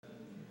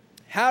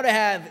How to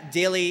have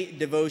daily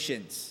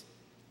devotions.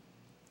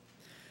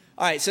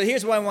 All right, so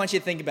here's what I want you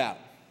to think about.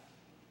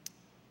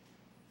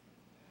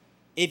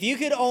 If you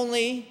could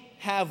only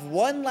have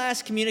one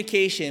last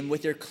communication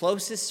with your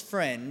closest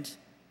friend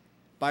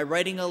by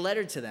writing a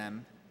letter to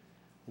them,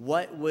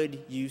 what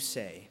would you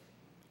say?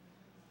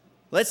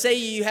 Let's say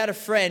you had a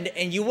friend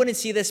and you wouldn't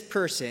see this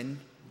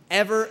person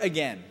ever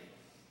again.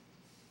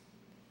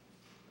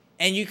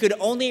 And you could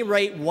only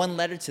write one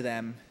letter to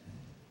them.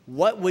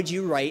 What would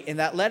you write in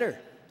that letter?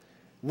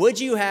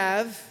 Would you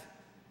have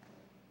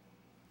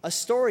a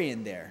story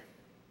in there?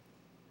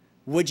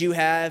 Would you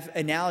have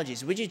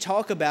analogies? Would you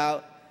talk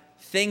about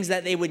things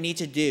that they would need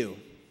to do?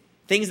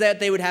 Things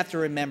that they would have to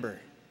remember?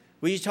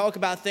 Would you talk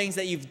about things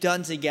that you've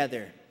done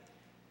together?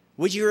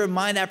 Would you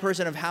remind that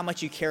person of how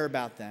much you care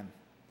about them?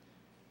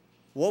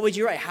 What would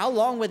you write? How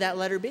long would that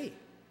letter be?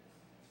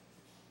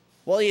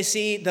 Well, you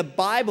see, the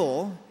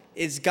Bible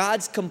is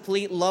God's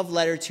complete love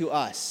letter to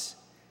us.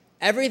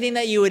 Everything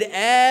that you would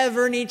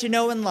ever need to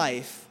know in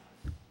life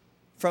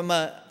from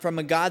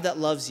a God that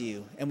loves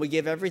you and would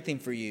give everything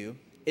for you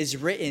is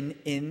written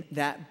in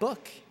that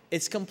book.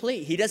 It's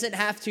complete. He doesn't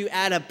have to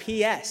add a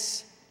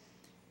PS.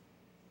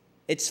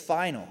 It's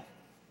final.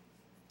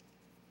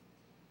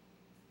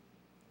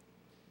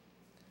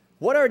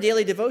 What are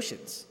daily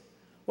devotions?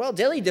 Well,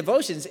 daily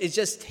devotions is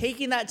just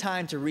taking that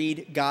time to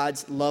read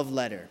God's love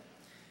letter.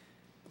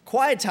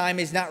 Quiet time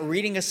is not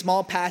reading a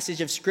small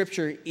passage of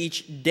Scripture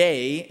each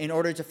day in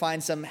order to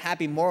find some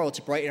happy moral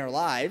to brighten our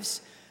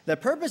lives. The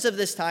purpose of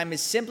this time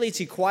is simply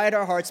to quiet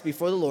our hearts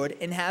before the Lord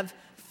and have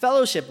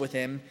fellowship with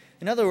Him.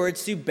 In other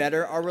words, to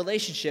better our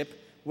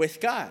relationship with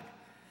God.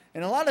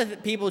 And a lot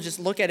of people just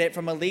look at it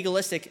from a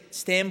legalistic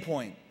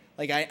standpoint.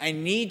 Like, I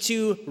need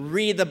to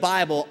read the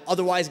Bible,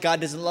 otherwise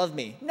God doesn't love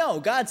me. No,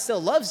 God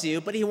still loves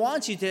you, but He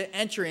wants you to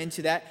enter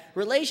into that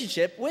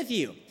relationship with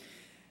you.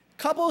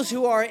 Couples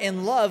who are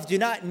in love do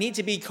not need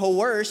to be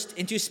coerced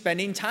into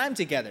spending time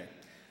together.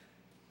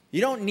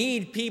 You don't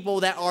need people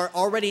that are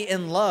already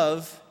in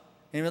love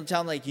and you'll tell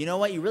them, like, you know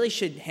what, you really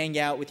should hang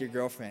out with your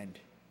girlfriend.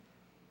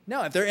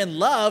 No, if they're in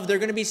love, they're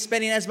going to be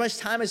spending as much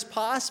time as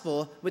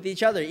possible with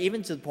each other,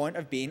 even to the point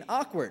of being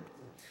awkward.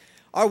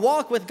 Our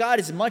walk with God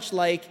is much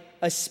like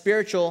a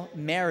spiritual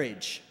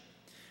marriage.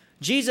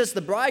 Jesus, the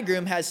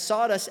bridegroom, has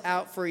sought us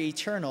out for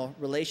eternal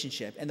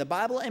relationship. And the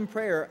Bible and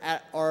prayer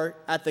are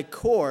at the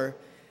core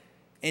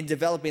in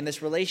developing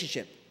this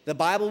relationship. The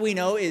Bible, we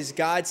know, is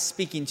God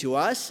speaking to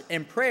us,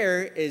 and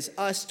prayer is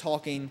us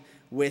talking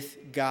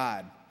with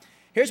God.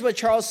 Here's what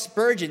Charles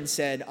Spurgeon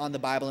said on the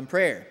Bible and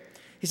prayer.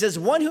 He says,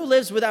 one who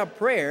lives without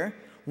prayer,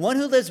 one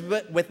who lives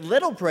with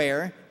little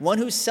prayer, one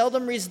who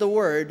seldom reads the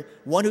word,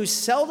 one who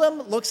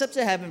seldom looks up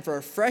to heaven for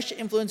a fresh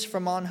influence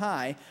from on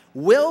high,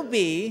 will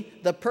be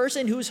the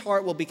person whose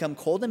heart will become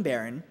cold and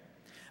barren.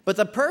 But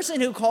the person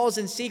who calls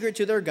in secret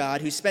to their God,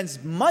 who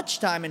spends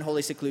much time in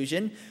holy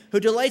seclusion, who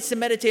delights to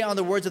meditate on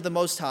the words of the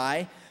Most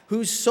High,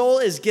 whose soul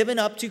is given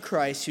up to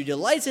Christ, who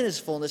delights in His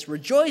fullness,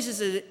 rejoices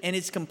in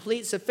His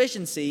complete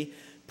sufficiency,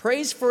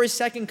 prays for His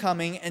second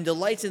coming, and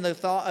delights in the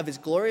thought of His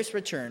glorious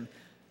return,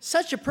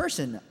 such a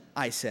person,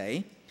 I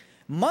say,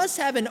 must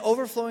have an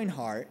overflowing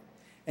heart,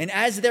 and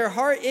as their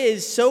heart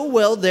is, so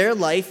will their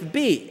life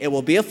be. It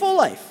will be a full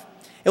life.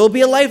 It will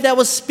be a life that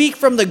will speak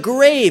from the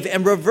grave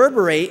and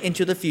reverberate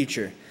into the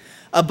future.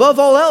 Above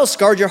all else,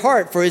 guard your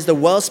heart, for it is the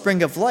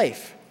wellspring of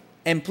life,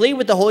 and plead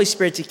with the Holy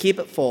Spirit to keep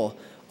it full.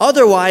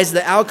 Otherwise,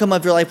 the outcome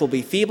of your life will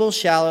be feeble,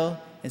 shallow,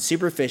 and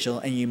superficial,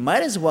 and you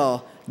might as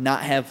well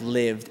not have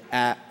lived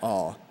at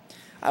all.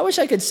 I wish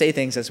I could say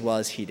things as well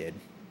as he did.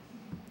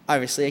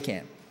 Obviously, I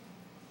can't.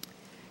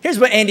 Here's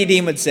what Andy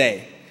Dean would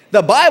say.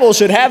 The Bible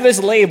should have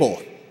this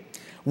label.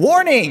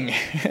 Warning!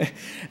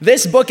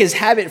 This book is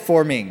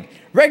habit-forming.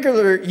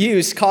 Regular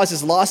use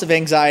causes loss of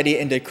anxiety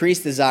and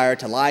decreased desire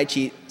to lie,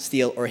 cheat,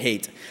 steal, or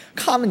hate.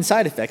 Common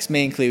side effects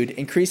may include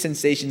increased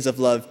sensations of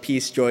love,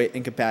 peace, joy,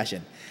 and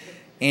compassion.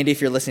 Andy,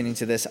 if you're listening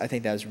to this, I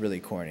think that was really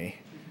corny.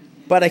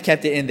 But I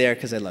kept it in there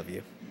because I love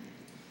you.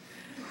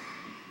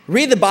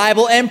 Read the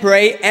Bible and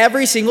pray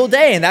every single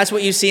day, and that's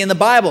what you see in the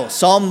Bible.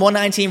 Psalm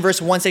 119,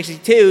 verse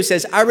 162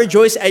 says, I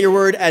rejoice at your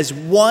word as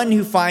one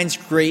who finds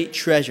great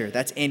treasure.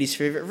 That's Andy's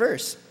favorite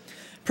verse.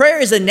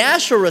 Prayer is a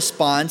natural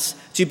response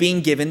to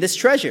being given this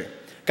treasure.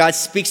 God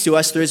speaks to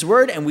us through His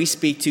word, and we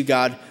speak to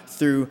God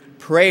through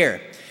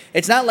prayer.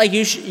 It's not like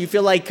you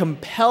feel like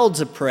compelled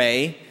to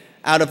pray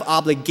out of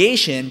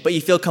obligation, but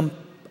you feel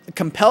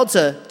compelled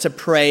to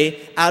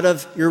pray out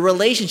of your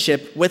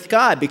relationship with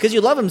God. Because you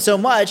love Him so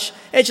much,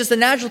 it's just a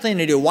natural thing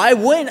to do. Why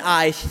wouldn't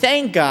I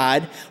thank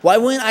God? Why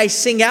wouldn't I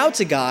sing out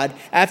to God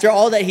after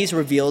all that He's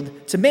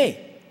revealed to me?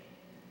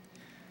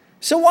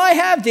 So why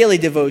have daily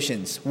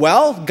devotions?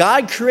 Well,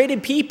 God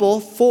created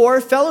people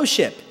for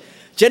fellowship.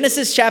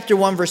 Genesis chapter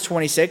 1, verse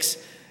 26,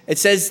 it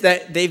says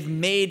that they've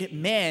made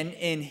man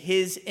in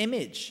His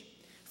image.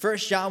 1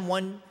 John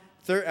 1,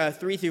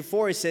 3 through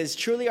 4, it says,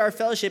 truly our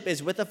fellowship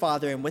is with the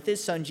Father and with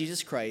His Son,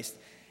 Jesus Christ.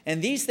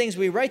 And these things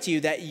we write to you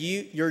that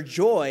your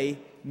joy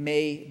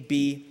may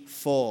be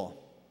full.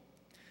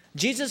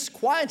 Jesus'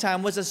 quiet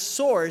time was a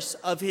source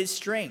of his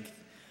strength.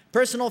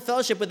 Personal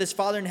fellowship with his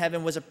Father in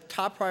heaven was a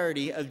top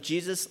priority of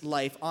Jesus'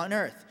 life on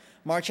earth.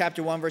 Mark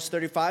chapter 1, verse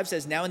 35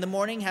 says, "Now in the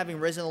morning, having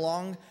risen a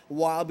long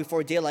while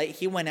before daylight,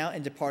 he went out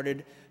and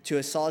departed to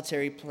a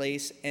solitary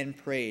place and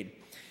prayed."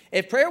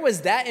 If prayer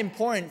was that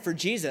important for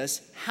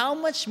Jesus, how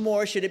much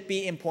more should it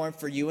be important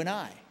for you and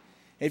I?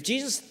 If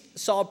Jesus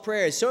saw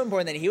prayer as so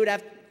important that he would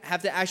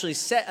have to actually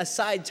set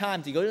aside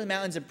time to go to the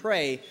mountains and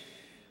pray,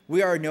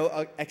 we are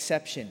no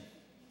exception.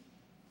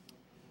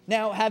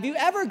 Now, have you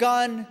ever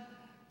gone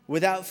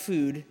without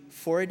food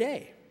for a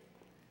day?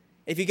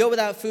 If you go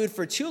without food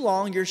for too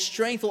long, your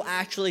strength will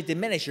actually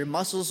diminish, your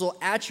muscles will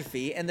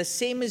atrophy, and the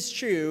same is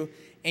true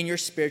in your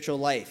spiritual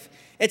life.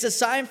 It's a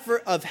sign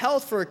of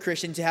health for a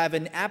Christian to have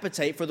an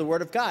appetite for the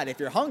Word of God. If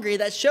you're hungry,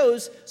 that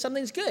shows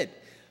something's good.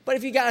 But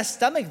if you got a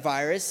stomach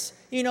virus,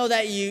 you know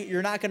that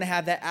you're not going to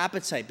have that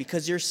appetite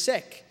because you're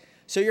sick.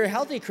 So you're a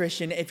healthy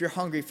Christian if you're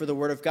hungry for the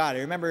Word of God. I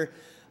remember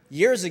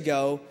years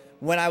ago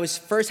when I was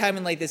first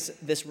having like this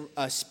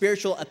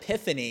spiritual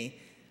epiphany,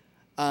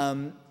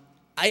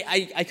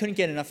 I couldn't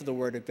get enough of the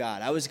Word of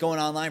God. I was going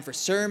online for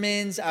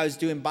sermons. I was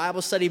doing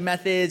Bible study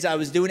methods. I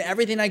was doing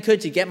everything I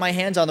could to get my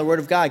hands on the Word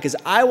of God because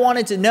I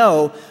wanted to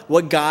know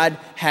what God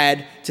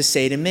had to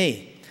say to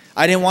me.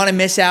 I didn't want to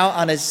miss out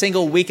on a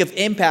single week of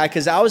impact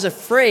because I was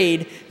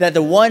afraid that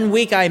the 1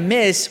 week I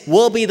miss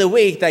will be the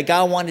week that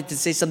God wanted to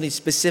say something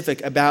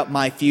specific about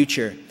my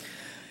future.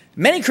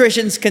 Many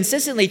Christians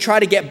consistently try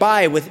to get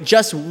by with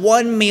just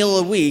one meal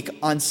a week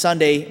on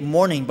Sunday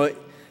morning, but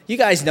you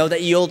guys know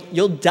that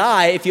you'll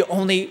die if you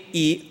only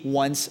eat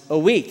once a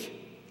week.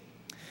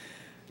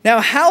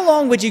 Now, how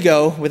long would you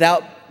go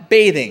without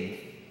bathing?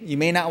 You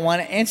may not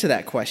want to answer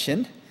that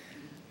question,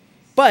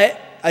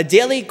 but a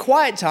daily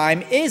quiet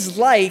time is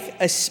like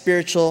a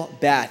spiritual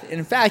bath.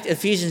 In fact,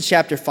 Ephesians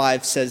chapter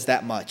 5 says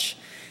that much.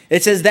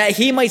 It says that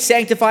he might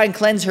sanctify and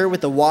cleanse her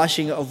with the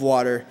washing of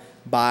water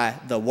by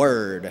the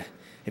word.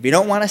 If you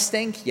don't want to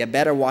stink, you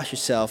better wash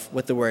yourself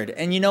with the word.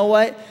 And you know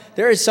what?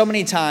 There are so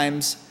many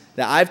times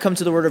that I've come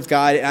to the Word of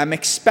God and I'm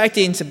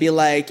expecting to be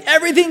like,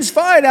 everything's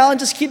fine, Alan,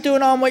 just keep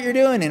doing on what you're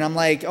doing. And I'm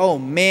like, oh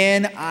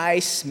man, I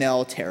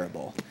smell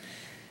terrible.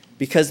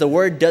 Because the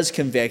Word does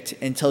convict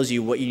and tells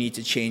you what you need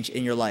to change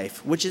in your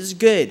life, which is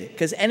good.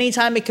 Because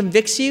anytime it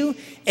convicts you,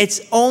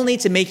 it's only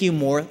to make you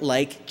more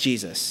like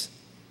Jesus.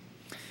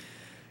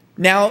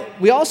 Now,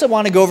 we also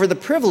want to go over the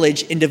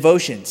privilege in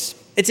devotions.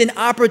 It's an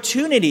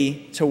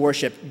opportunity to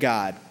worship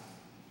God.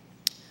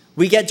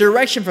 We get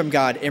direction from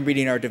God in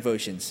reading our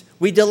devotions.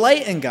 We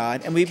delight in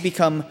God and we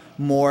become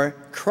more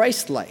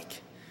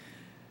Christ-like.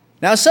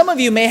 Now, some of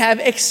you may have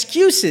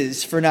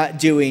excuses for not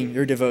doing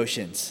your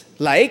devotions,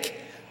 like,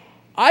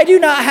 I do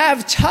not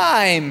have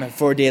time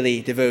for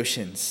daily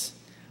devotions.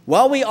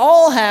 Well, we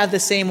all have the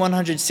same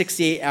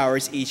 168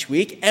 hours each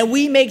week, and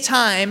we make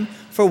time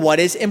for what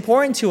is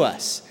important to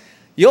us.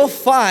 You'll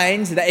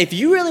find that if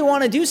you really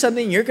want to do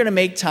something, you're going to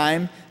make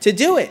time to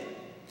do it.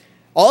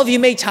 All of you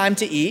make time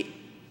to eat.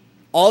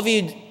 All of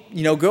you,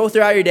 go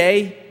throughout your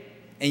day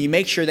and you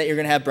make sure that you're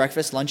going to have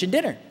breakfast, lunch, and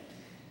dinner.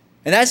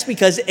 And that's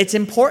because it's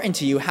important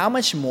to you. How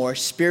much more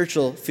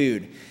spiritual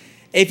food?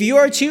 If you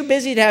are too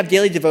busy to have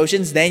daily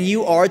devotions, then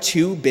you are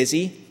too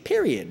busy,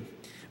 period.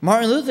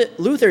 Martin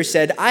Luther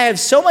said, I have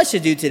so much to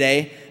do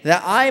today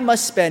that I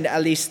must spend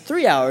at least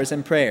 3 hours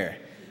in prayer,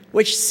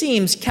 which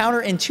seems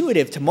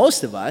counterintuitive to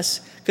most of us,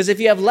 because if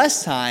you have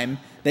less time,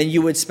 then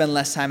you would spend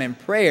less time in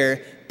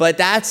prayer. But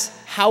that's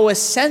how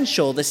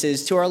essential this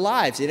is to our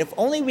lives. And if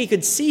only we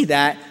could see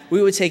that,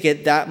 we would take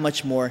it that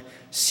much more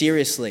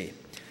seriously.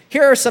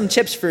 Here are some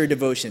tips for your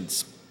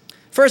devotions.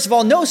 First of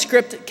all, no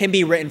script can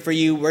be written for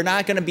you. We're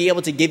not going to be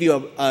able to give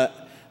you a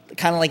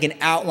kind of like an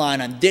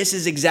outline on this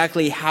is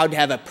exactly how to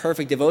have a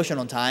perfect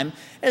devotional time.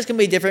 It's going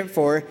to be different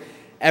for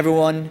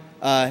everyone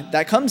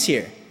that comes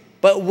here.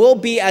 But we'll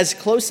be as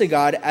close to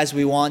God as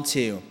we want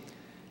to.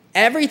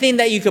 Everything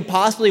that you could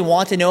possibly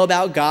want to know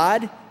about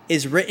God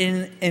is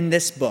written in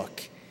this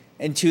book.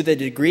 And to the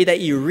degree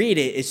that you read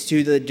it, it's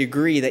to the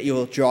degree that you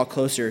will draw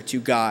closer to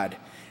God.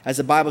 As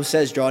the Bible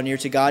says, draw near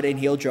to God and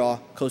he'll draw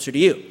closer to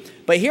you.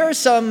 But here are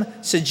some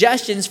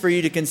suggestions for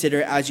you to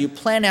consider as you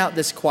plan out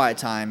this quiet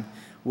time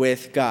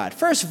with God.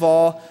 First of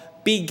all,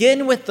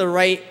 begin with the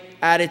right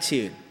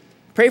attitude.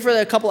 Pray for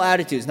a couple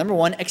attitudes. Number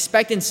one,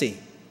 expectancy.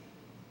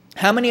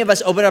 How many of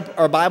us open up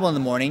our Bible in the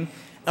morning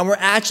and we're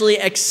actually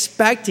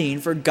expecting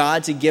for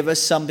God to give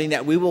us something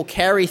that we will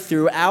carry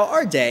throughout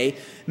our day,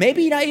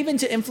 maybe not even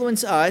to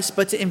influence us,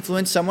 but to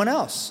influence someone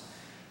else?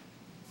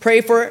 Pray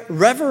for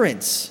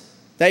reverence,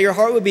 that your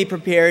heart would be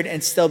prepared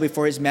and still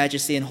before his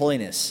majesty and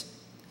holiness.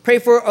 Pray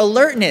for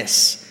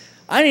alertness.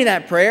 I need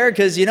that prayer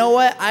because you know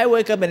what? I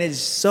wake up and it's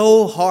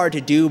so hard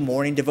to do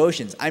morning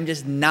devotions. I'm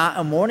just not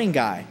a morning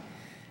guy.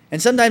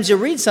 And sometimes you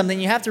read something,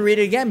 you have to read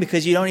it again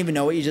because you don't even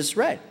know what you just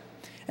read.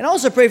 And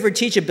also pray for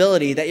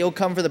teachability, that you'll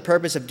come for the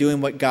purpose of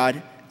doing what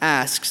God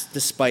asks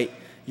despite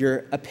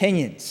your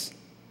opinions.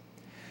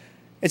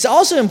 It's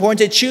also important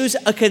to choose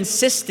a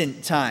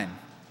consistent time.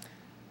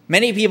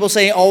 Many people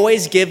say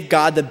always give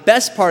God the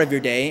best part of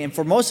your day, and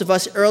for most of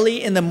us,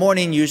 early in the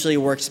morning usually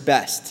works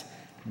best.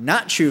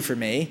 Not true for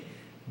me,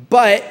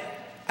 but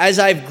as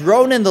I've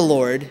grown in the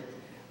Lord,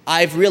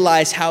 I've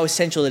realized how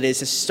essential it is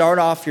to start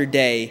off your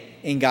day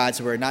in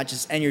God's Word, not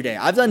just end your day.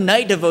 I've done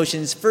night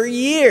devotions for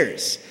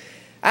years.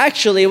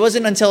 Actually, it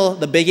wasn't until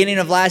the beginning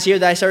of last year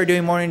that I started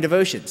doing morning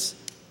devotions.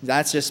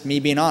 That's just me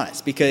being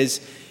honest, because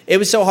it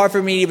was so hard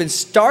for me to even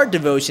start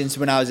devotions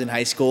when I was in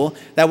high school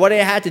that what I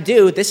had to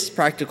do, this is a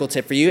practical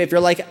tip for you, if you're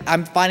like,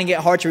 I'm finding it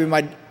hard to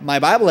read my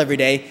Bible every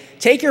day,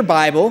 take your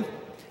Bible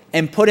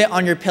and put it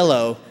on your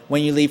pillow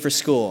when you leave for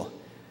school.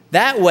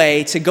 That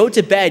way, to go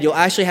to bed, you'll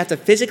actually have to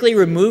physically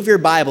remove your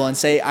Bible and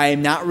say, I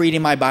am not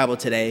reading my Bible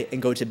today,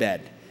 and go to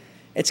bed.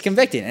 It's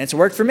convicting, and it's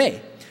worked for me.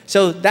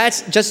 So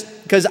that's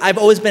just because I've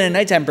always been a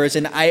nighttime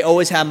person. I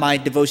always have my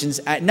devotions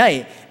at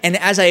night. And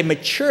as I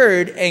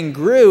matured and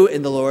grew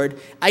in the Lord,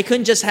 I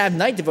couldn't just have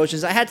night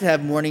devotions. I had to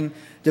have morning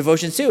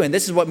devotions too. And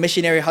this is what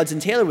missionary Hudson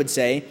Taylor would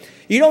say.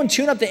 You don't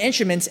tune up the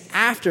instruments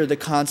after the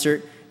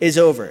concert is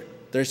over.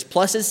 There's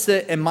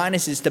pluses and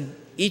minuses to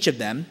each of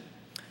them.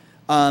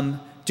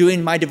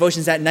 Doing my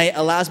devotions at night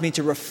allows me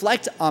to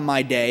reflect on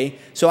my day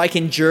so I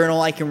can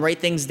journal, I can write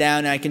things down,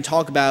 and I can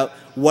talk about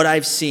what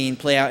I've seen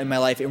play out in my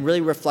life and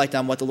really reflect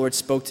on what the Lord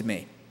spoke to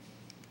me.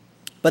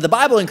 But the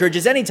Bible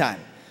encourages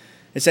anytime.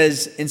 It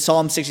says in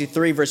Psalm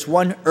 63, verse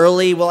 1,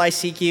 early will I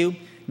seek you.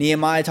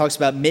 Nehemiah talks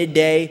about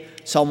midday.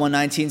 Psalm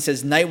 119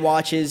 says night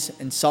watches,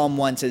 and Psalm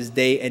 1 says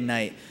day and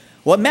night.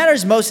 What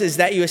matters most is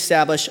that you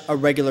establish a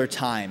regular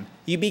time.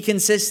 You be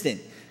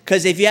consistent,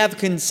 because if you have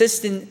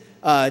consistent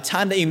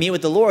time that you meet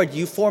with the Lord,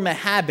 you form a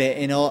habit,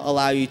 and it'll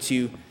allow you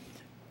to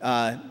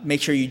make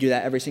sure you do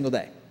that every single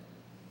day.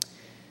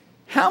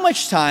 How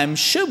much time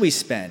should we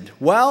spend?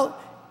 Well,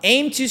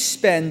 aim to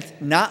spend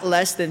not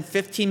less than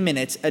 15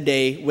 minutes a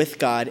day with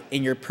God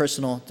in your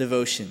personal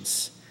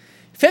devotions.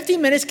 15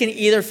 minutes can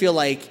either feel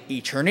like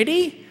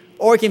eternity,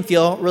 or it can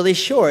feel really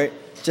short,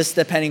 just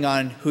depending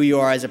on who you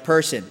are as a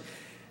person.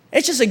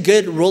 It's just a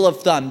good rule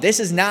of thumb. This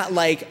is not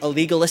like a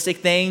legalistic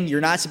thing.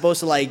 You're not supposed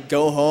to like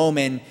go home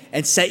and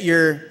set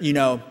your,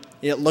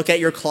 look at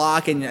your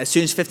clock, and as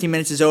soon as 15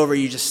 minutes is over,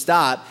 you just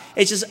stop.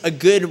 It's just a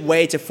good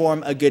way to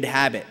form a good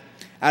habit.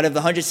 Out of the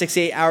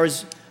 168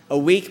 hours a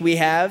week we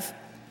have,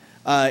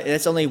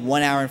 that's only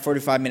 1 hour and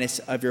 45 minutes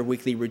of your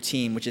weekly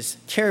routine, which is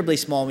terribly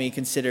small when you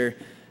consider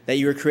that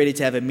you were created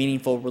to have a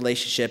meaningful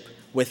relationship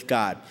with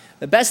God.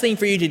 The best thing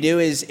for you to do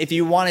is, if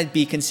you want to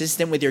be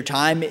consistent with your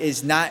time,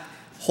 is not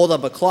hold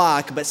up a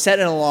clock, but set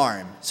an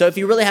alarm. So if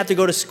you really have to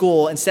go to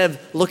school, instead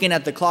of looking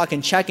at the clock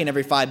and checking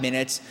every 5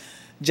 minutes,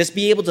 just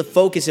be able to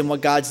focus on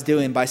what God's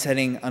doing by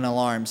setting an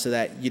alarm so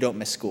that you don't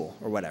miss school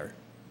or whatever.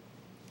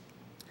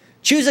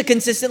 Choose a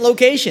consistent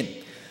location.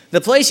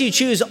 The place you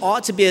choose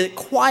ought to be a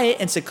quiet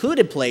and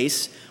secluded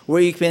place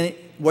where you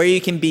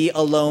can be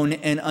alone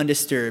and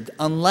undisturbed,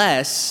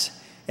 unless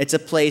it's a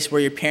place where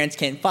your parents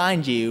can't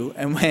find you,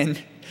 and when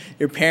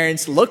your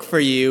parents look for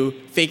you,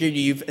 figure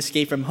you've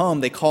escaped from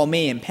home, they call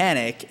me and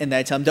panic, and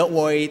I tell them, don't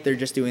worry, they're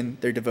just doing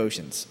their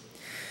devotions.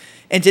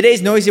 In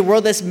today's noisy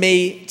world, this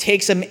may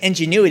take some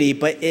ingenuity,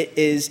 but it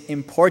is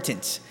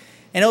important.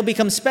 And it'll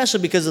become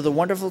special because of the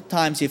wonderful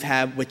times you've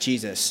had with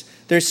Jesus.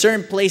 There's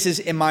certain places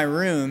in my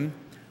room,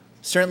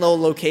 certain little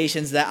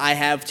locations that I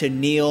have to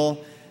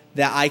kneel,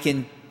 that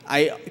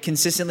I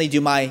consistently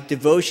do my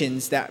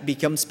devotions that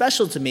become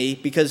special to me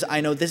because I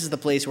know this is the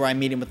place where I'm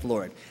meeting with the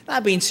Lord.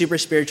 Not being super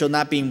spiritual,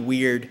 not being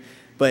weird,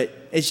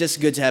 but it's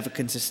just good to have a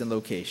consistent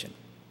location.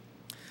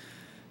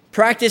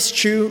 Practice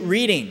true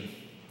reading.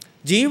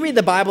 Do you read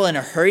the Bible in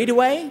a hurried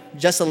way?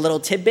 Just a little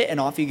tidbit and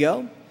off you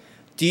go?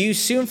 Do you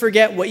soon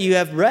forget what you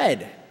have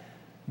read?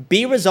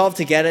 Be resolved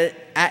to get it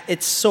at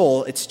its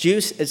soul, its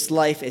juice, its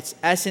life, its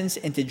essence,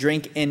 and to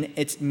drink in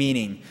its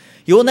meaning.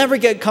 You will never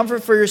get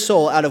comfort for your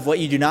soul out of what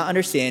you do not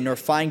understand, nor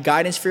find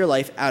guidance for your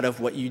life out of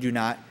what you do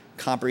not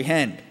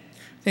comprehend.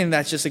 I think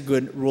that's just a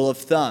good rule of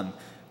thumb,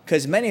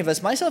 because many of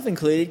us, myself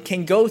included,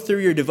 can go through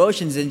your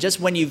devotions, and just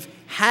when you've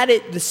had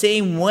it the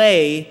same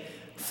way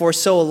for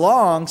so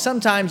long,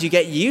 sometimes you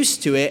get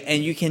used to it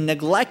and you can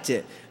neglect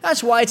it.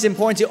 That's why it's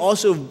important to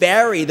also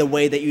vary the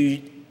way that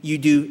you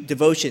do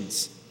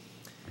devotions.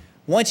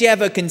 Once you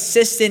have a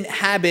consistent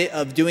habit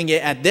of doing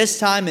it at this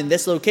time in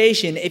this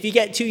location, if you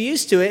get too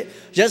used to it,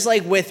 just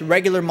like with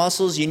regular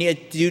muscles, you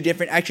need to do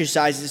different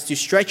exercises to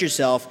stretch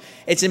yourself.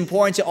 It's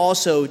important to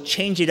also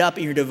change it up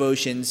in your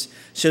devotions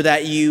so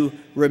that you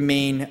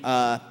remain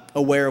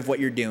aware of what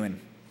you're doing.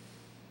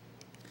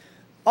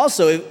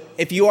 Also,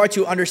 if you are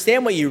to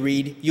understand what you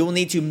read, you will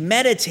need to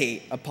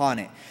meditate upon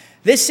it.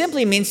 This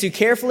simply means to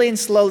carefully and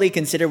slowly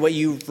consider what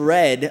you've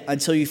read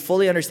until you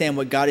fully understand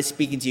what God is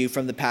speaking to you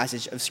from the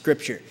passage of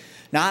Scripture.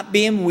 Not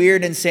being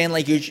weird and saying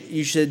like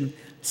you should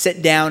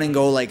sit down and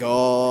go like,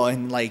 oh,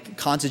 and like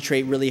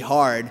concentrate really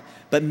hard.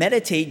 But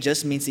meditate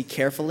just means to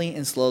carefully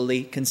and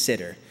slowly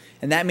consider.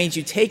 And that means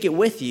you take it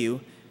with you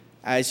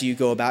as you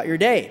go about your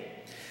day.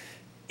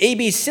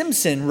 A.B.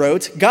 Simpson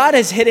wrote, God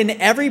has hidden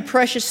every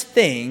precious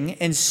thing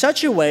in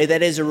such a way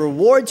that it is a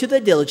reward to the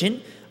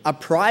diligent, a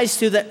prize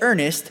to the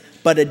earnest,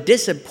 but a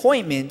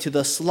disappointment to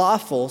the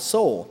slothful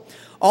soul.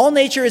 All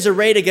nature is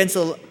arrayed against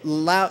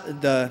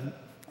the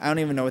I don't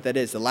even know what that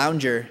is, the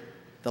lounger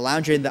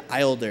and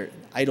the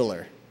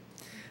idler.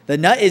 The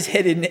nut is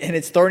hidden in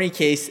its thorny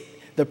case,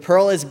 the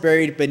pearl is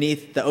buried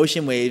beneath the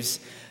ocean waves,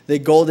 the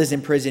gold is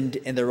imprisoned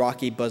in the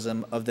rocky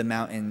bosom of the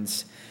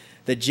mountains.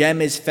 The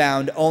gem is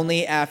found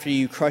only after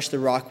you crush the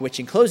rock which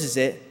encloses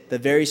it. The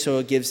very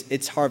soil gives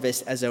its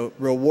harvest as a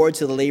reward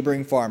to the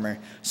laboring farmer.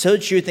 So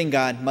truth in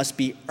God must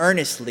be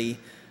earnestly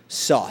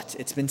sought.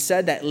 It's been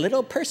said that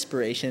little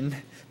perspiration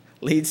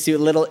leads to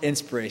little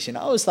inspiration.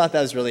 I always thought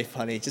that was really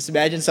funny. Just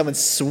imagine someone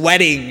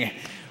sweating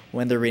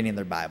when they're reading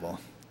their Bible.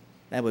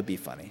 That would be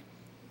funny.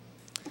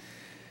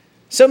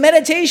 So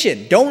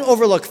meditation. Don't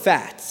overlook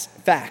facts.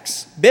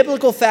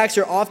 Biblical facts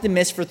are often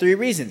missed for 3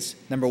 reasons.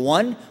 Number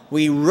 1,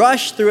 we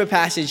rush through a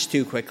passage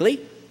too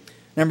quickly.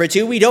 Number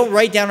 2, we don't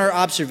write down our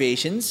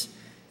observations.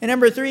 And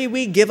number 3,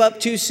 we give up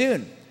too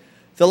soon.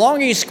 The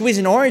longer you squeeze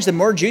an orange, the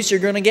more juice you're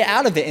going to get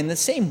out of it. In the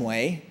same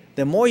way,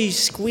 the more you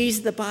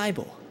squeeze the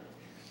Bible,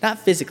 not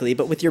physically,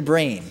 but with your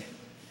brain.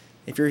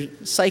 If you're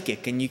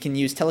psychic and you can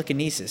use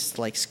telekinesis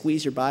to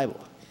squeeze your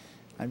Bible.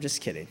 I'm just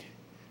kidding.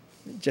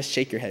 Just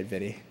shake your head,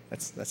 Vinny.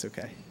 That's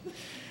okay.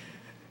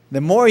 The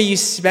more you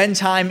spend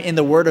time in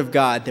the Word of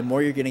God, the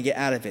more you're going to get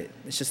out of it.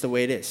 It's just the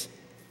way it is.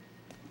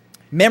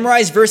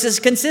 Memorize verses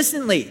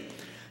consistently.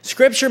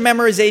 Scripture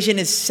memorization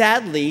is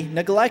sadly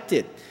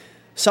neglected.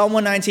 Psalm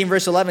 119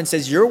 verse 11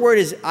 says, "Your word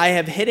is I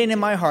have hidden in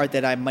my heart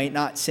that I might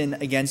not sin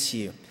against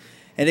you."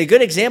 And a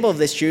good example of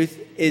this truth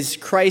is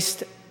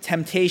Christ's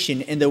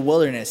temptation in the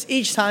wilderness.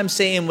 Each time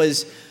Satan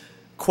was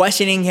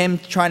questioning him,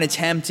 trying to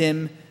tempt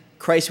him,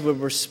 Christ would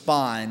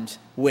respond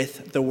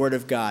with the Word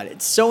of God.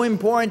 It's so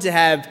important to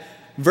have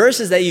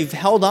verses that you've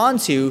held on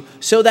to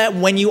so that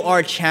when you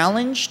are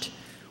challenged,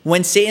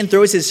 when Satan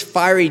throws his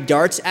fiery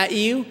darts at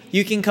you,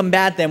 you can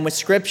combat them with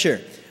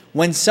Scripture.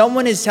 When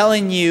someone is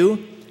telling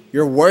you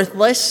you're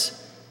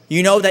worthless,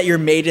 you know that you're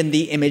made in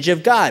the image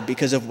of God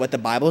because of what the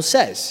Bible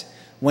says.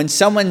 When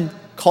someone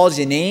calls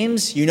you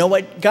names, you know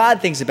what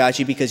God thinks about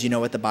you because you know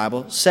what the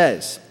Bible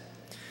says.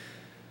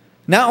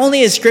 Not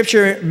only is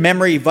Scripture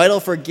memory vital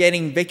for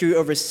getting victory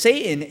over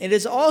Satan, it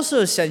is also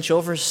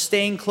essential for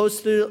staying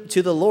close to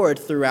the Lord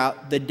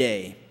throughout the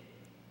day.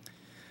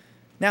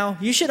 Now,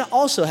 you should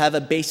also have a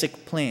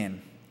basic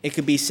plan. It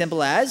could be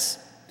simple as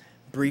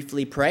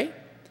briefly pray,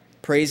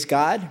 praise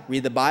God,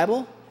 read the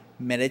Bible,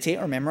 meditate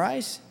or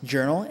memorize,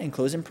 journal, and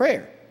close in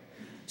prayer.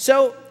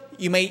 So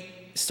you may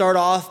start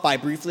off by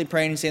briefly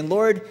praying and saying,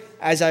 "Lord,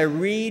 as I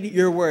read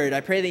your word,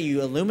 I pray that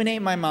you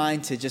illuminate my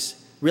mind to just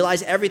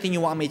realize everything you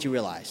want me to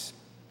realize."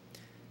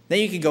 Then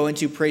you can go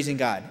into praising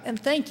God. And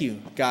thank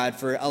you, God,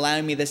 for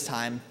allowing me this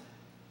time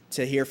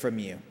to hear from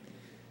you.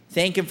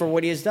 Thank him for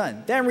what he has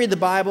done. Then read the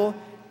Bible,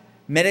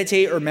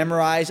 meditate or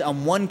memorize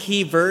on one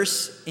key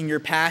verse in your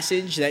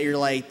passage that you're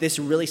like, this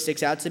really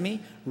sticks out to me.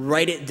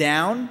 Write it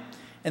down.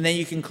 And then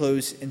you can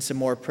close in some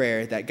more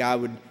prayer that God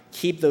would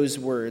keep those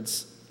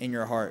words in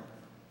your heart.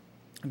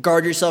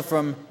 Guard yourself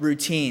from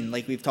routine,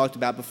 like we've talked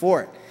about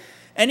before.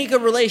 Any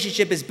good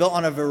relationship is built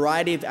on a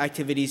variety of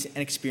activities and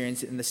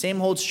experiences, and the same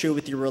holds true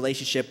with your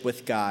relationship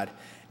with God.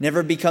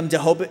 Never become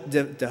devoted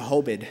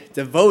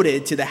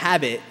to the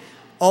habit,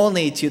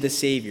 only to the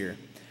Savior.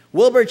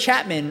 Wilbur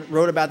Chapman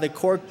wrote about the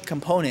core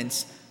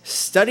components: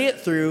 study it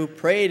through,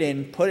 pray it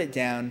in, put it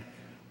down,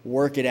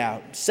 work it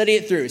out. Study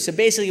it through. So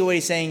basically what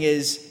he's saying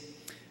is,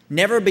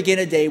 never begin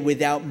a day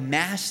without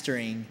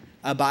mastering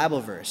a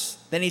Bible verse.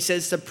 Then he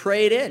says to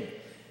pray it in.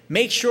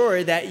 Make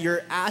sure that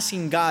you're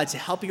asking God to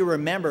help you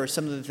remember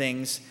some of the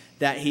things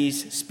that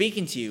he's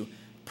speaking to you.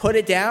 Put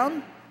it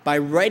down by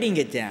writing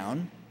it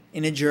down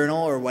in a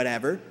journal or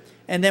whatever,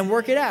 and then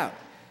work it out.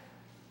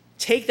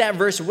 Take that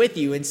verse with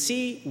you and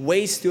see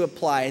ways to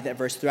apply that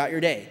verse throughout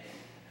your day.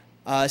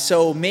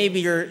 So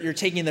maybe you're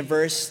taking the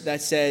verse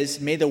that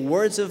says, "May the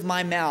words of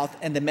my mouth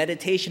and the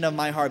meditation of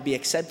my heart be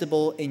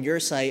acceptable in your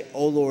sight,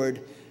 O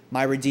Lord,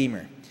 my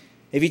Redeemer."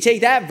 If you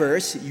take that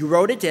verse, you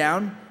wrote it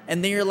down,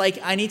 and then you're like,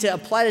 I need to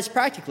apply this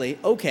practically.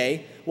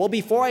 Okay, well,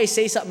 before I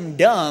say something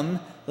dumb,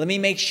 let me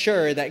make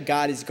sure that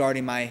God is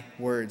guarding my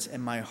words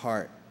and my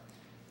heart.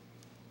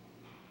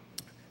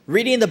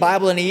 Reading the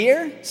Bible in a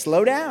year?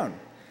 Slow down.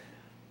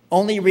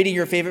 Only reading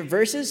your favorite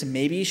verses?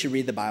 Maybe you should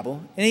read the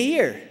Bible in a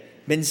year.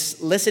 Been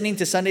listening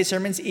to Sunday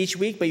sermons each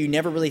week, but you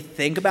never really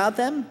think about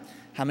them?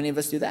 How many of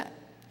us do that?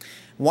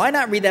 Why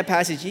not read that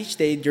passage each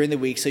day during the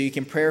week so you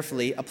can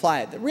prayerfully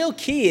apply it? The real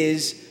key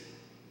is,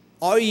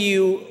 are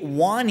you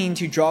wanting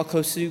to draw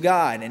close to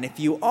God? And if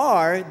you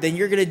are, then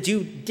you're going to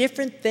do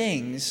different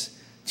things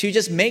to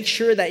just make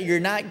sure that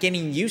you're not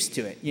getting used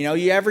to it. You know,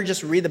 you ever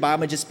just read the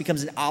Bible, it just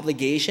becomes an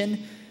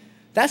obligation?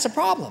 That's a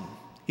problem.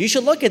 You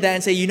should look at that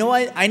and say, you know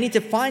what? I need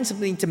to find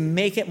something to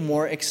make it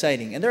more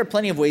exciting. And there are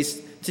plenty of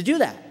ways to do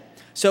that.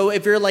 So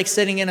if you're like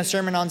sitting in a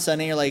sermon on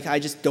Sunday, you're like, I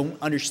just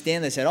don't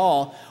understand this at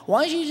all.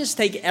 Why don't you just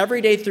take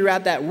every day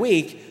throughout that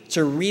week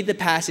to read the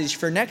passage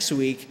for next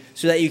week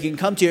so that you can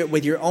come to it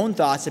with your own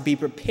thoughts and be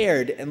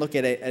prepared and look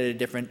at it at a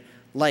different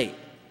light.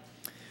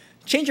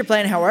 Change your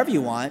plan however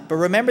you want, but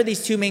remember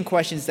these two main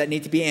questions that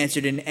need to be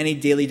answered in any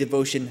daily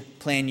devotion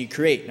plan you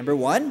create. Number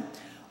one,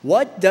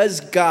 what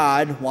does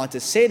God want to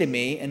say to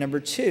me? And number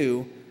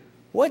two,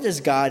 what does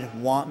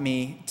God want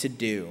me to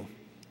do?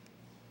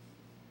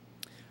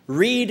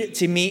 Read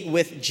to meet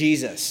with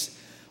Jesus.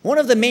 One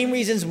of the main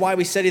reasons why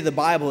we study the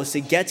Bible is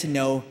to get to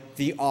know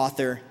the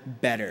author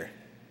better.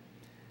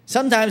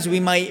 Sometimes we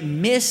might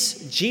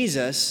miss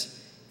Jesus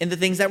in the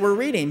things that we're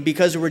reading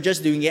because we're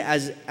just doing it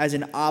as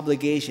an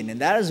obligation. And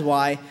that is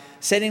why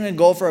setting a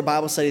goal for a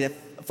Bible study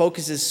that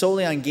focuses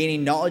solely on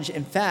gaining knowledge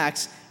and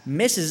facts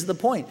misses the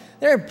point.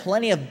 There are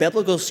plenty of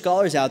biblical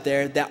scholars out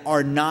there that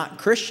are not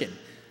Christian.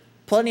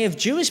 Plenty of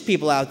Jewish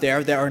people out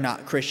there that are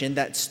not Christian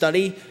that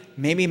study,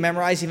 maybe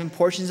memorize even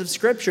portions of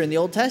Scripture in the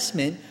Old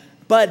Testament,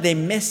 but they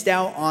missed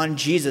out on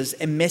Jesus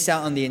and missed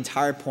out on the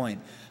entire point.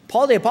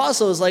 Paul the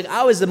Apostle is like,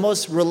 I was the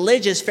most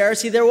religious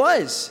Pharisee there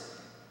was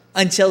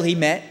until he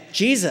met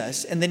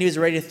Jesus, and then he was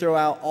ready to throw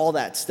out all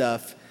that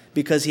stuff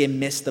because he had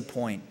missed the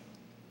point.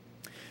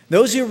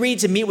 Those who read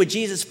to meet with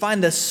Jesus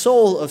find the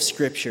soul of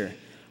Scripture.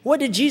 What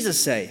did Jesus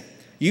say?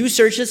 You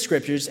search the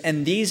Scriptures,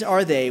 and these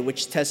are they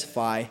which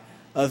testify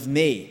of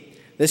me.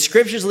 The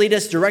Scriptures lead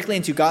us directly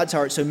into God's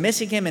heart, so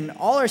missing him in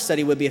all our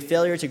study would be a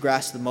failure to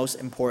grasp the most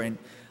important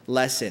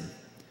lesson.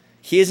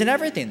 He is in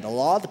everything, the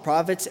law, the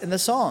prophets, and the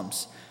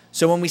Psalms.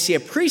 So when we see a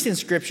priest in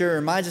Scripture, it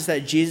reminds us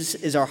that Jesus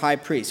is our high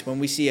priest. When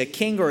we see a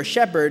king or a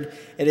shepherd,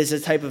 it is a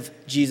type of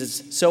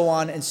Jesus, so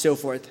on and so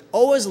forth.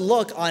 Always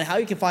look on how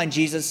you can find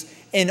Jesus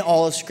in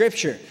all of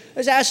Scripture.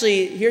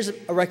 Here's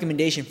a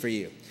recommendation for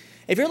you.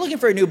 If you're looking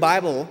for a new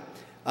Bible,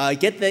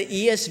 get the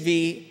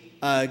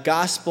ESV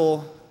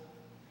Gospel.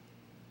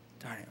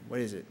 Darn it,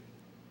 what is it?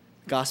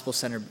 Gospel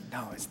Center.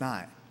 No, it's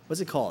not.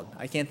 What's it called?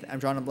 I'm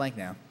drawing a blank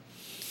now.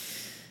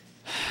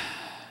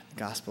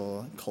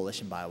 Gospel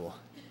Coalition Bible.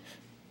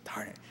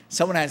 Darn it.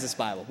 Someone has this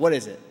Bible. What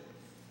is it?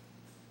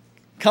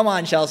 Come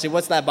on, Chelsea.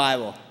 What's that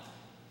Bible?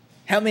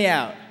 Help me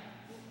out.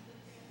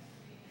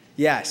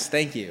 Yes,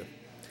 thank you.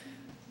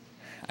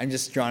 I'm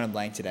just drawing a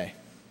blank today.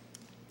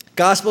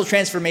 Gospel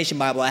Transformation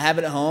Bible. I have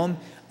it at home.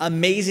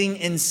 Amazing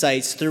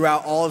insights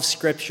throughout all of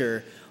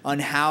Scripture on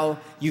how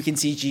you can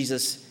see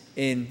Jesus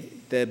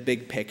in the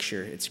big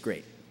picture. It's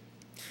great.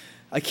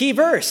 A key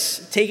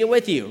verse. Take it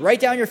with you.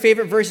 Write down your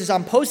favorite verses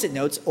on Post-it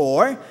notes,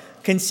 or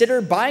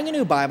consider buying a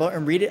new Bible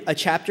and read it a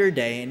chapter a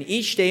day, and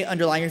each day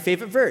underline your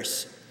favorite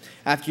verse.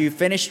 After you've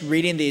finished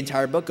reading the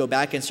entire book, go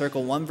back and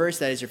circle one verse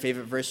that is your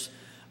favorite verse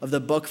of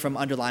the book from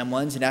underlined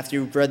ones. And after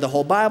you've read the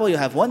whole Bible, you'll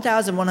have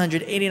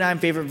 1,189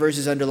 favorite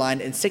verses underlined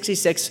and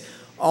 66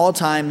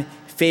 all-time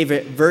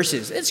favorite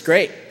verses. It's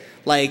great.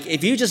 Like,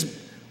 if you just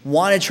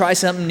want to try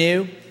something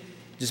new,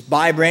 just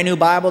buy a brand new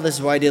Bible. This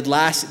is what I did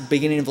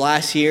beginning of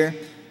last year.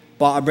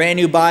 Bought a brand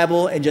new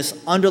Bible and just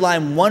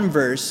underline one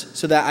verse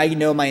so that I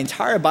know my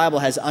entire Bible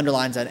has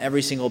underlines on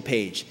every single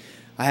page.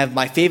 I have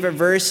my favorite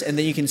verse, and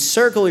then you can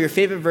circle your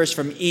favorite verse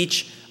from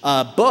each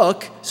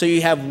book. So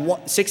you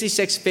have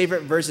 66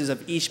 favorite verses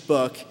of each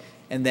book,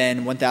 and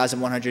then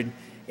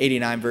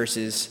 1,189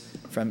 verses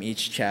from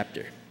each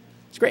chapter.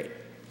 It's great.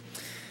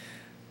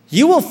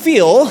 You will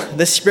feel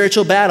the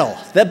spiritual battle,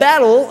 the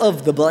battle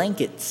of the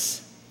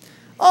blankets.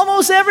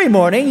 Almost every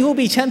morning, you will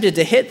be tempted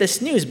to hit the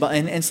snooze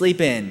button and sleep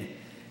in.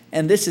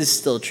 And this is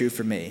still true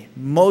for me,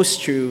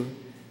 most true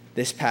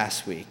this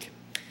past week.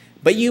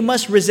 But you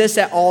must resist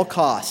at all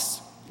costs.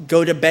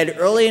 Go to bed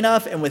early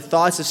enough and with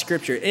thoughts of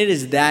Scripture. It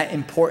is that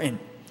important.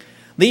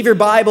 Leave your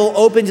Bible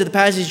open to the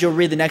passage you'll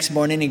read the next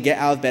morning and get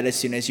out of bed as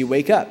soon as you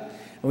wake up.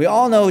 And we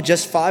all know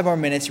just 5 more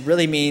minutes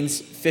really means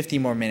 50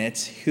 more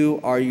minutes.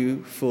 Who are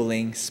you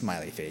fooling,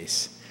 smiley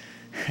face?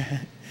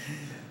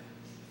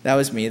 That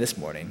was me this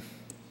morning.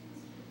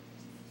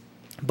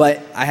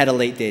 But I had a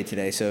late day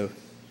today, so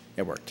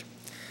it worked.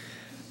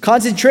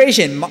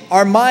 Concentration.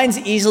 Our minds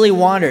easily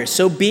wander,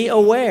 so be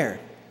aware.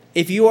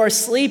 If you are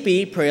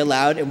sleepy, pray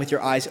aloud and with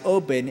your eyes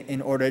open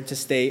in order to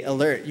stay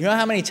alert. You know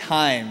how many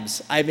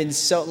times I've been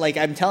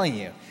I'm telling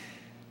you,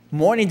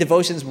 morning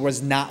devotions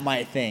was not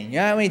my thing. You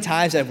know how many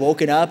times I've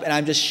woken up and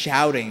I'm just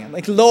shouting. I'm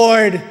like,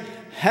 Lord,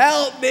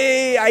 help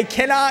me. I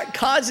cannot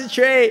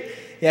concentrate.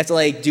 You have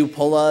to do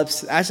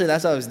pull-ups. Actually,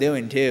 that's what I was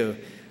doing too.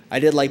 I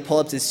did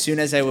pull-ups as soon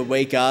as I would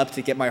wake up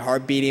to get my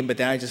heart beating, but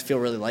then I just feel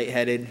really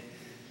lightheaded.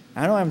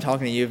 I don't know why I'm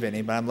talking to you,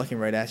 Vinny, but I'm looking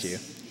right at you.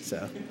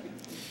 So,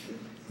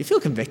 you feel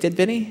convicted,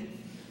 Vinny?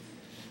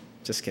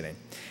 Just kidding.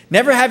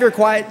 Never have your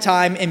quiet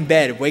time in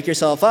bed. Wake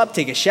yourself up,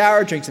 take a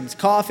shower, drink some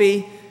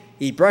coffee,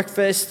 eat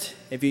breakfast.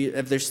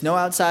 If there's snow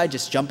outside,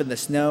 just jump in the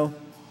snow.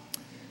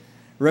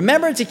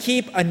 Remember to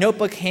keep a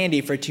notebook handy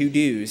for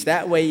to-dos.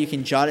 That way you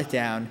can jot it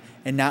down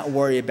and not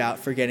worry about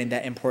forgetting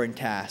that important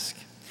task.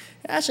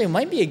 Actually, it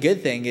might be a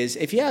good thing is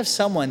if you have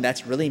someone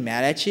that's really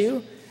mad at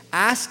you,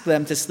 ask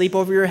them to sleep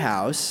over your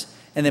house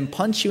and then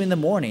punch you in the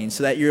morning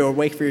so that you're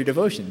awake for your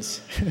devotions.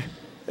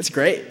 That's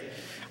great.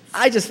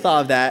 I just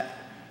thought of that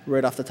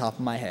right off the top of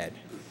my head.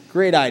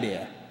 Great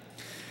idea.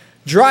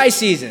 Dry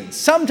seasons.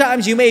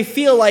 Sometimes you may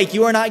feel like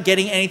you are not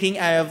getting anything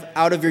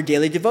out of your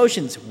daily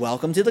devotions.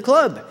 Welcome to the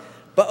club.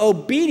 but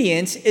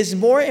obedience is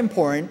more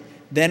important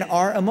than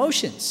our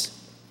emotions.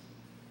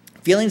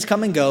 Feelings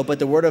come and go, but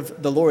the word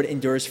of the Lord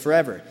endures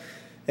forever.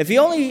 If you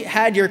only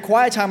had your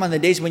quiet time on the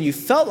days when you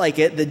felt like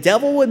it, the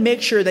devil would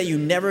make sure that you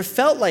never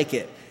felt like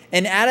it.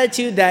 An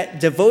attitude that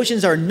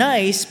devotions are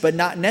nice but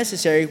not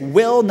necessary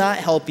will not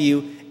help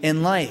you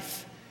in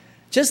life.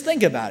 Just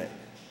think about it.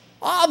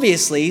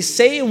 Obviously,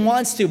 Satan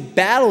wants to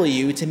battle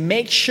you to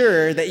make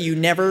sure that you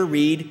never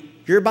read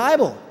your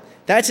Bible.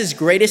 That's his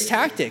greatest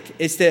tactic,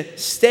 is to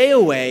stay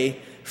away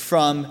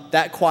from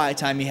that quiet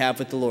time you have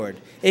with the Lord.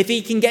 If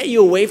he can get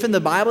you away from the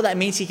Bible, that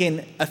means he can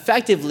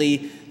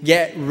effectively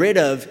get rid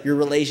of your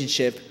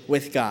relationship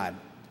with God,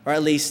 or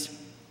at least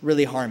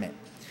really harm it.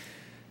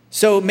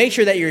 So make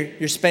sure that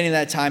you're spending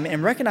that time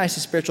and recognize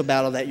the spiritual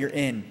battle that you're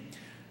in.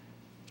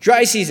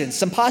 Dry seasons,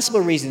 some possible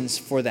reasons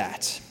for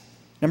that.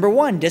 Number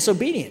one,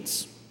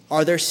 disobedience.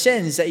 Are there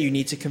sins that you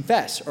need to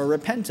confess or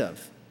repent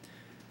of?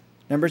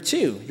 Number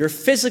two, your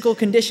physical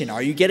condition.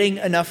 Are you getting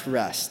enough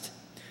rest?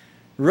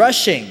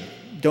 Rushing.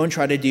 Don't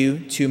try to do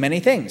too many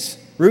things.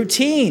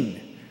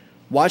 Routine.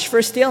 Watch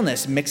for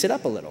stillness. Mix it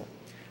up a little.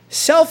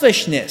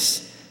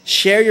 Selfishness.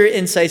 Share your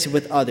insights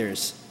with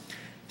others.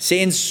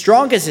 Satan's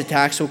strongest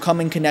attacks will come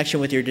in connection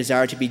with your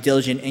desire to be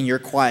diligent in your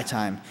quiet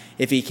time.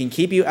 If he can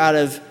keep you out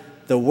of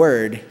the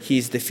word,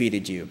 he's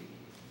defeated you.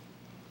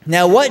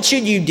 Now, what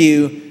should you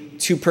do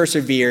to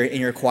persevere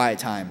in your quiet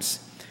times?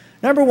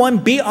 Number one,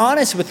 be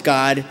honest with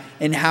God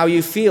and how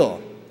you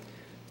feel.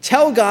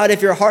 Tell God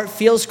if your heart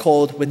feels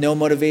cold with no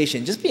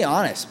motivation. Just be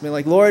honest. Be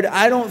like, Lord,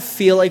 I don't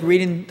feel like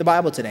reading the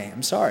Bible today.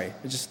 I'm sorry.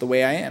 It's just the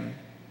way I am.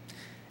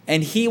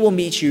 And he will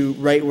meet you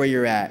right where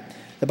you're at.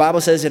 The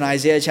Bible says in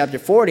Isaiah chapter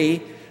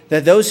 40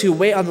 that those who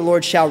wait on the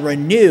Lord shall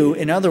renew,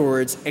 in other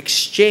words,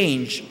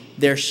 exchange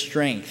their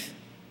strength.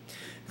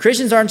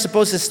 Christians aren't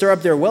supposed to stir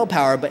up their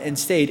willpower, but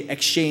instead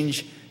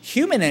exchange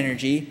human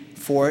energy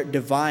for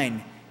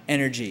divine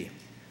energy.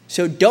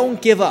 So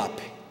don't give up.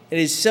 It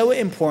is so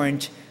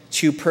important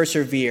to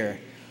persevere.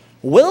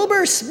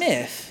 Wilbur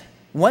Smith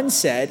once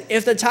said,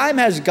 if the time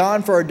has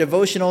gone for a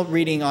devotional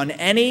reading on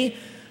any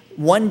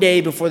one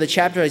day before the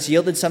chapter has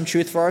yielded some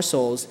truth for our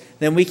souls,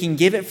 then we can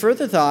give it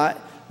further thought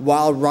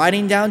while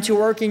riding down to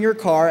work in your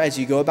car as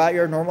you go about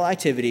your normal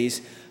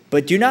activities.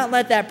 But do not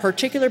let that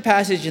particular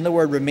passage in the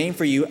Word remain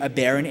for you a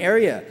barren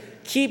area.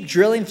 Keep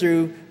drilling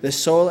through the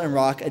soil and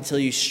rock until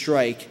you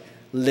strike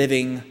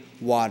living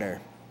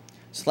water.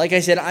 So like I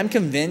said, I'm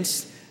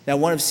convinced that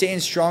one of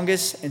Satan's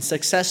strongest and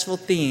successful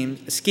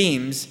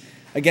schemes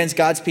against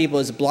God's people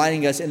is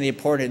blinding us in the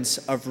importance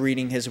of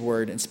reading his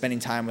word and spending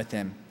time with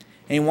him.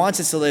 And he wants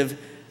us to live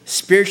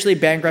spiritually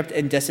bankrupt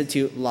and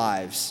destitute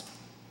lives.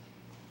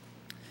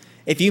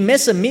 If you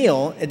miss a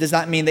meal, it does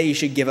not mean that you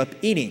should give up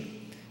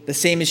eating. The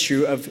same is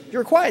true of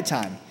your quiet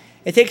time.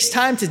 It takes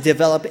time to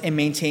develop and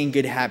maintain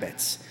good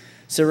habits.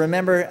 So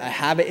remember, a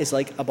habit is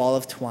like a ball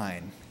of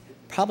twine.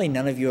 Probably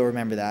none of you will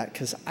remember that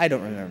because I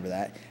don't remember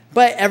that.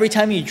 But every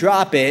time you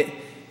drop it,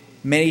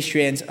 many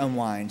strands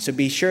unwind. So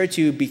be sure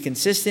to be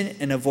consistent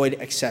and avoid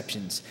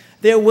exceptions.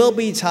 There will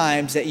be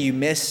times that you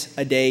miss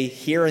a day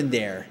here and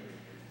there,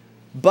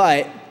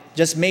 but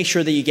just make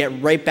sure that you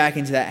get right back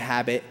into that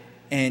habit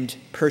and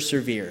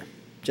persevere.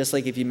 Just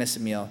like if you miss a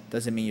meal,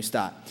 doesn't mean you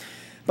stop.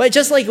 But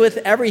just like with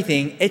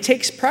everything, it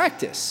takes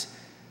practice.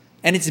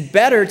 And it's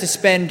better to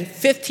spend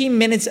 15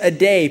 minutes a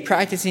day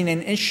practicing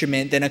an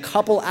instrument than a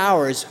couple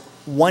hours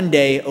one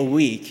day a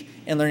week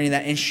in learning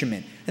that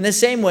instrument. In the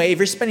same way, if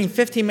you're spending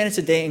 15 minutes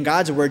a day in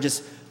God's word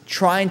just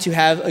trying to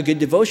have a good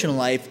devotional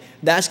life,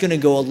 that's going to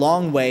go a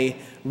long way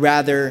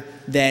rather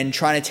than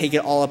trying to take it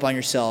all up on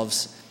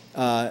yourselves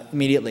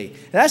immediately.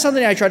 And that's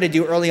something I tried to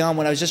do early on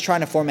when I was just trying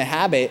to form a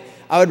habit.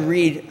 I would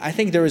read, I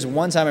think there was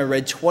one time I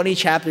read 20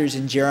 chapters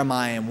in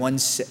Jeremiah in one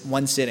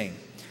sitting.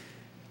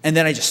 And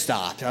then I just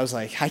stopped. I was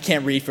like, I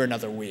can't read for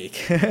another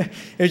week. It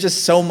was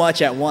just so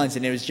much at once,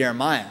 and it was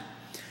Jeremiah.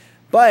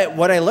 But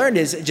what I learned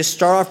is just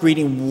start off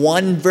reading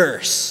one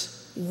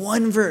verse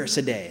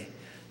a day.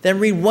 Then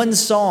read one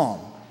psalm.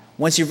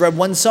 Once you've read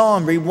one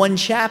psalm, read one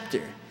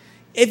chapter.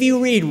 If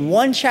you read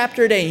one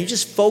chapter a day and you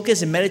just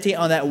focus and meditate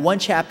on that one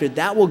chapter,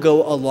 that will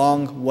go a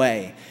long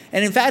way.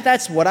 And in fact,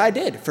 that's what I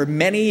did. For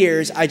many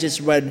years, I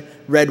just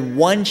read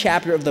one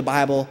chapter of the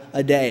Bible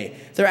a day.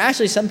 There are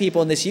actually some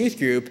people in this youth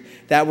group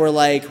that were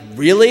like,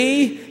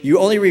 really? You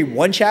only read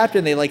one chapter?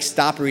 And they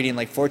stop reading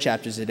 4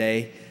 chapters a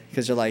day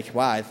because they're like,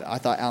 wow, I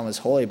thought Alan was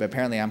holy, but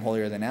apparently I'm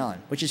holier than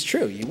Alan, which is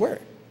true.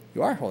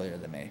 You are holier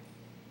than me.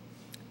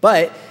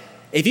 But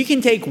if you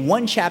can take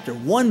one chapter,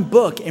 one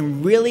book,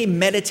 and really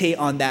meditate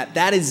on that,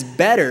 that is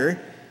better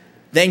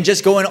than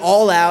just going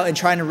all out and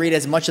trying to read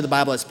as much of the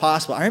Bible as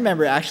possible. I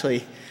remember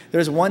actually there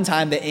was one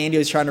time that Andy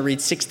was trying to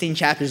read 16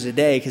 chapters a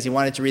day because he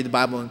wanted to read the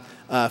Bible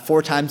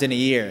 4 times in a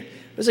year.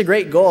 It was a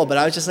great goal, but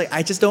I was just like,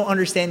 I just don't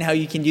understand how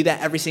you can do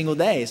that every single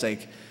day. It's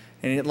like,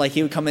 and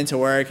he would come into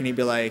work and he'd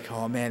be like,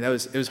 oh man, it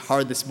was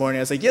hard this morning.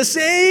 I was like, you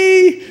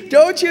see?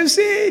 Don't you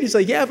see? And he's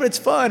like, yeah, but it's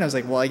fun. I was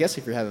like, well, I guess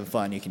if you're having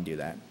fun, you can do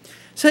that.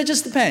 So it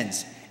just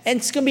depends. And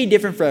it's going to be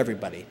different for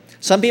everybody.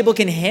 Some people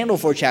can handle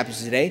 4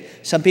 chapters a day.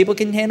 Some people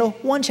can handle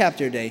 1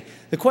 chapter a day.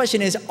 The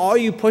question is, are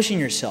you pushing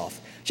yourself?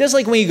 Just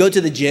like when you go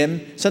to the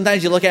gym,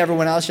 sometimes you look at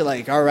everyone else, you're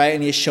like, all right,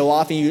 and you show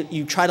off, and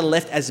you try to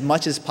lift as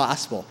much as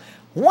possible.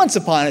 Once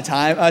upon a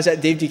time, I was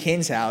at Dave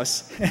Duquesne's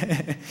house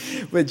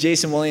with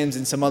Jason Williams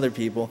and some other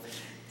people,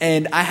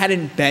 and I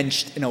hadn't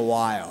benched in a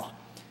while.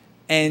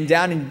 And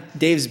down in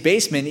Dave's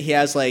basement, he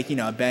has like,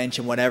 a bench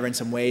and whatever and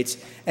some weights.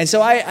 And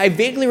so I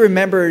vaguely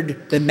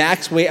remembered the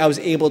max weight I was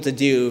able to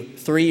do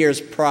 3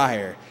 years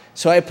prior.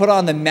 So I put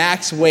on the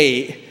max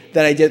weight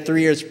that I did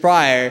 3 years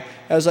prior.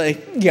 I was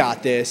like, you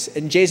got this.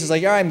 And Jason's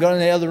like, all right, I'm going to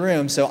the other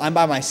room. So I'm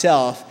by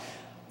myself.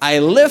 I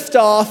lift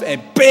off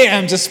and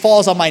bam, just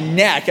falls on my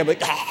neck. I'm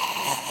like,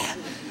 ah.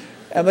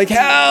 I'm like,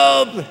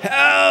 help,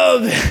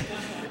 help.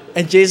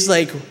 And Jason's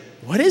like,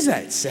 what is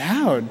that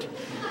sound?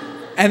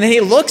 And then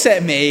he looks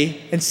at me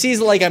and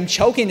sees like I'm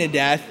choking to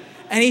death,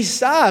 and he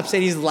stops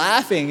and he's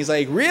laughing. He's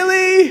like,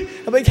 really?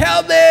 I'm like,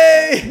 help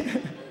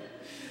me.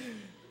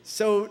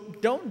 So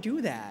don't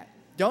do that.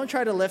 Don't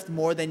try to lift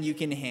more than you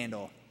can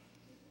handle.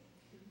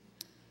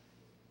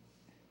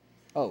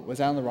 Oh,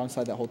 was I on the wrong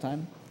side that whole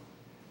time?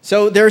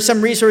 So there are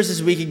some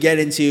resources we could get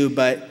into,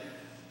 but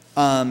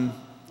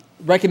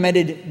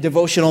recommended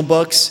devotional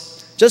books.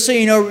 Just so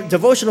you know,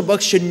 devotional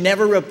books should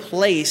never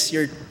replace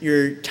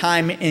your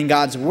time in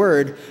God's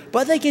Word,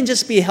 but they can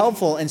just be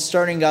helpful in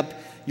starting up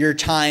your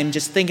time,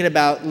 just thinking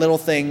about little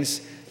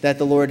things that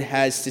the Lord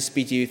has to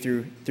speak to you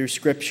through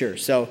Scripture.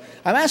 So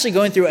I'm actually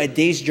going through A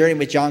Day's Journey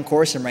with John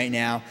Corson right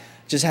now.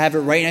 Just have it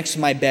right next to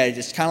my bed.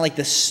 It's kind of like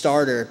the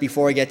starter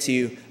before I get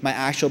to my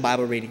actual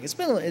Bible reading.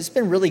 It's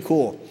been really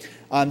cool.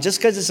 Just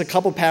because it's a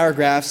couple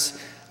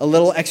paragraphs, a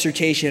little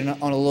exhortation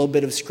on a little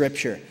bit of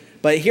Scripture.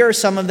 But here are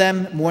some of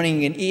them: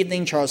 Morning and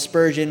Evening, Charles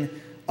Spurgeon;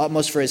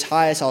 Utmost for His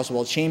Highest,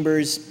 Oswald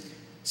Chambers,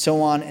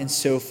 so on and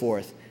so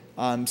forth.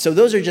 So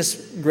those are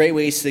just great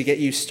ways to get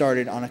you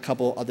started on a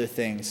couple other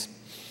things.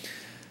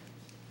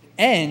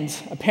 And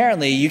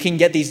apparently you can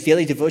get these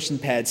daily devotion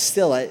pads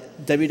still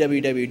at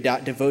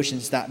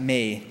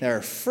www.devotions.me.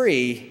 They're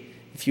free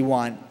if you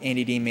want.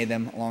 Andy Dean made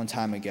them a long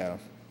time ago.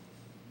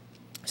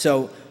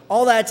 So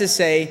all that to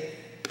say,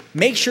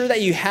 make sure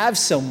that you have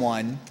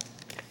someone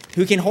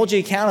who can hold you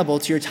accountable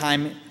to your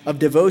time of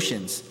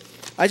devotions.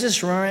 I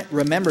just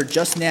remembered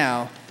just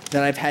now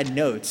that I've had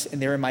notes,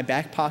 and they were in my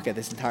back pocket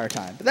this entire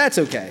time. But that's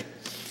okay.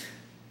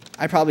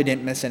 I probably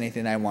didn't miss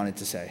anything I wanted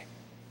to say.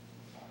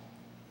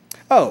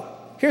 Oh,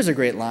 here's a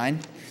great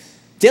line.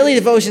 Daily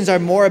devotions are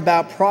more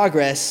about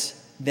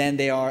progress than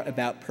they are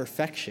about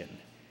perfection.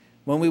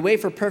 When we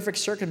wait for perfect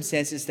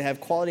circumstances to have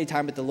quality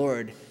time with the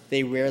Lord,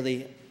 they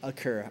rarely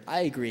occur.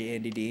 I agree,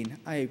 Andy Dean.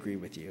 I agree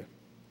with you.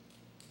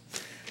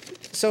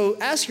 So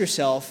ask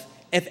yourself,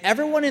 if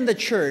everyone in the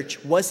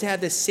church was to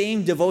have the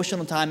same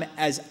devotional time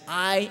as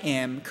I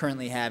am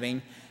currently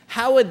having,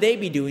 how would they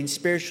be doing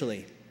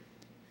spiritually?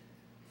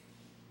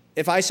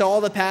 If I saw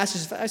all the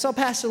pastors, if I saw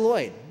Pastor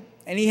Lloyd,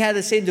 and he had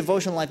the same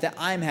devotional life that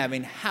I'm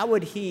having, how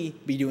would he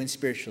be doing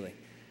spiritually?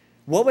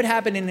 What would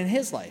happen in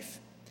his life?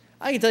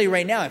 I can tell you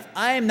right now, if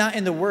I am not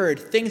in the Word,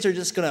 things are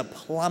just going to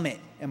plummet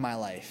in my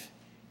life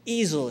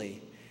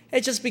easily.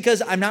 It's just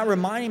because I'm not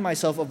reminding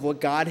myself of what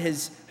God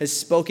has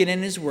spoken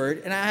in His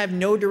Word, and I have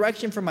no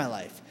direction for my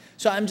life.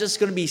 So I'm just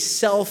going to be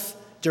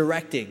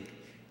self-directing,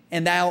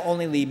 and that will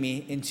only lead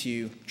me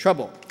into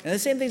trouble. And the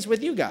same thing's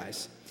with you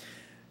guys.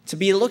 To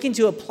be looking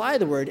to apply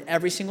the Word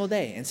every single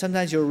day. And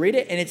sometimes you'll read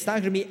it, and it's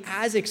not going to be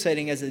as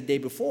exciting as the day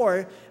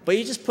before, but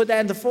you just put that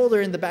in the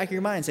folder in the back of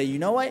your mind and say, you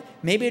know what?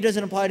 Maybe it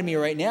doesn't apply to me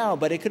right now,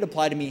 but it could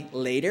apply to me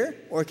later,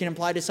 or it can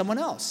apply to someone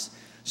else.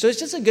 So it's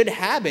just a good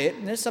habit,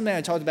 and this is something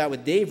I talked about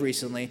with Dave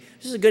recently,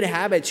 it's just a good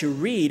habit to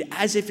read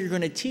as if you're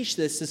going to teach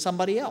this to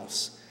somebody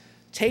else.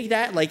 Take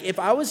that, like if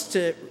I was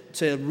to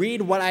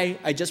read what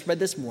I just read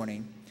this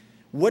morning,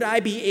 would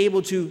I be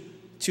able to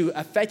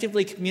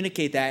effectively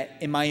communicate that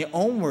in my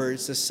own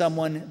words to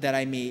someone that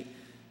I meet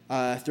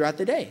throughout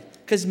the day?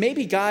 Because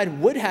maybe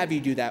God would have you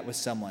do that with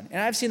someone. And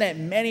I've seen that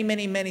many,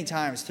 many, many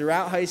times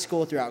throughout high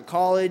school, throughout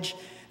college,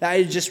 that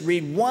I just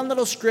read one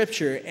little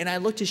scripture and I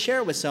look to share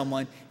it with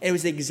someone, and it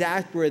was the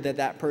exact word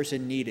that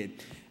person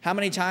needed. How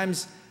many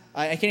times,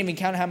 I can't even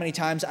count how many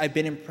times I've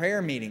been in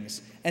prayer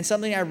meetings, and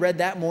something I read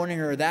that morning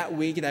or that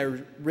week that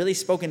really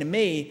spoken to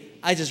me,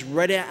 I just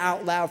read it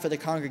out loud for the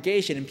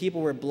congregation, and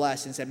people were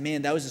blessed and said,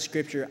 man, that was the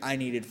scripture I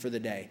needed for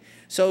the day.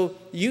 So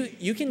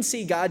you can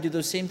see God do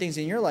those same things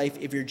in your life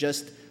if you're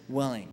just willing.